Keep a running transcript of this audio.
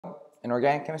In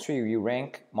organic chemistry, you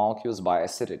rank molecules by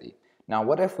acidity. Now,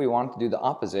 what if we want to do the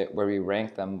opposite, where we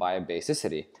rank them by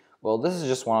basicity? Well, this is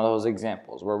just one of those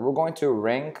examples where we're going to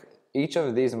rank each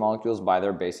of these molecules by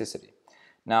their basicity.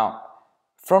 Now,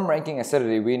 from ranking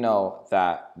acidity, we know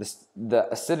that the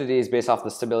acidity is based off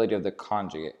the stability of the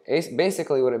conjugate.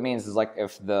 Basically, what it means is like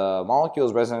if the molecule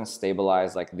is resonance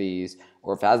stabilized like these,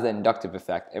 or if it has the inductive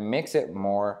effect, it makes it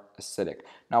more acidic.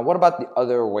 Now, what about the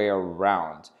other way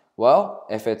around? Well,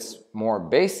 if it's more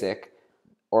basic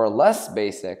or less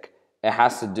basic, it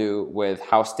has to do with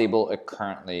how stable it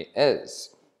currently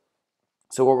is.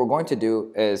 So what we're going to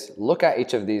do is look at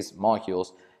each of these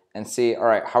molecules and see, all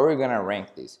right, how are we going to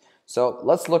rank these? So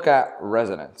let's look at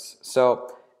resonance. So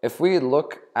if we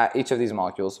look at each of these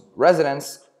molecules,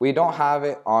 resonance, we don't have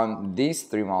it on these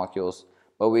three molecules,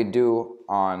 but we do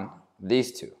on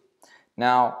these two.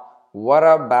 Now, what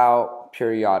about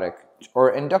periodic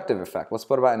or inductive effect? Let's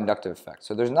put about inductive effect.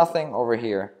 So there's nothing over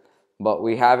here, but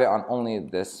we have it on only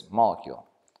this molecule.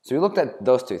 So we looked at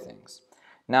those two things.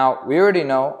 Now, we already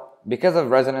know, because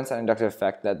of resonance and inductive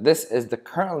effect, that this is the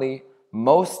currently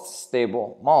most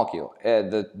stable molecule.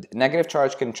 The negative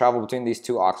charge can travel between these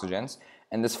two oxygens,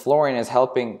 and this fluorine is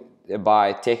helping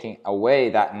by taking away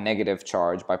that negative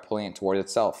charge by pulling it towards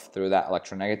itself through that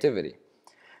electronegativity.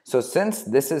 So since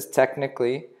this is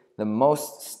technically the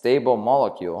most stable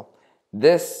molecule,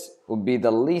 this would be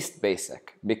the least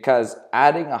basic, because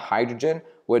adding a hydrogen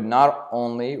would not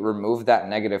only remove that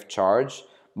negative charge,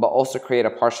 but also create a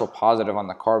partial positive on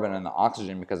the carbon and the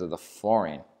oxygen because of the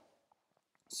fluorine.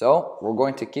 So we're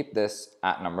going to keep this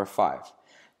at number 5.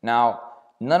 Now,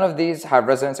 none of these have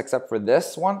resonance except for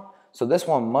this one, so this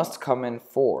one must come in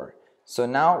 4. So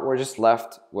now we're just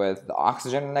left with the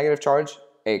oxygen with a negative charge,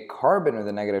 a carbon with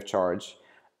a negative charge,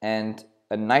 and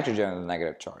a nitrogen with a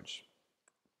negative charge.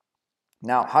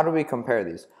 Now, how do we compare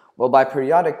these? Well, by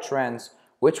periodic trends,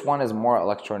 which one is more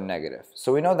electronegative?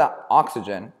 So we know that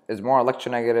oxygen is more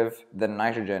electronegative than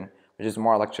nitrogen, which is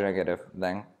more electronegative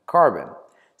than carbon.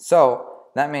 So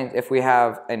that means if we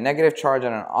have a negative charge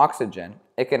on an oxygen,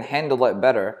 it can handle it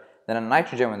better than a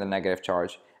nitrogen with a negative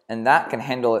charge, and that can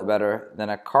handle it better than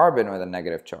a carbon with a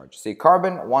negative charge. See,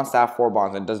 carbon wants to have 4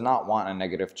 bonds and does not want a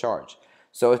negative charge.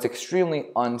 So it's extremely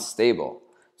unstable.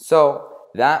 So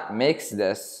that makes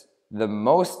this the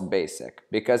most basic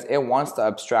because it wants to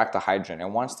abstract a hydrogen. It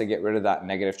wants to get rid of that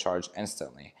negative charge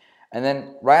instantly. And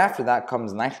then right after that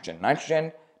comes nitrogen.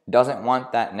 Nitrogen doesn't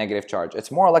want that negative charge.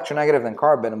 It's more electronegative than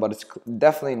carbon, but it's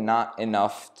definitely not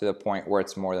enough to the point where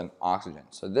it's more than oxygen.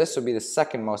 So this would be the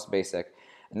second most basic,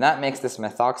 and that makes this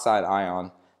methoxide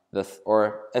ion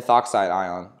or ethoxide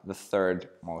ion the third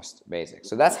most basic.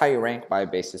 So that's how you rank by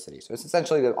basicity. So it's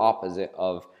essentially the opposite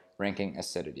of ranking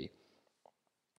acidity.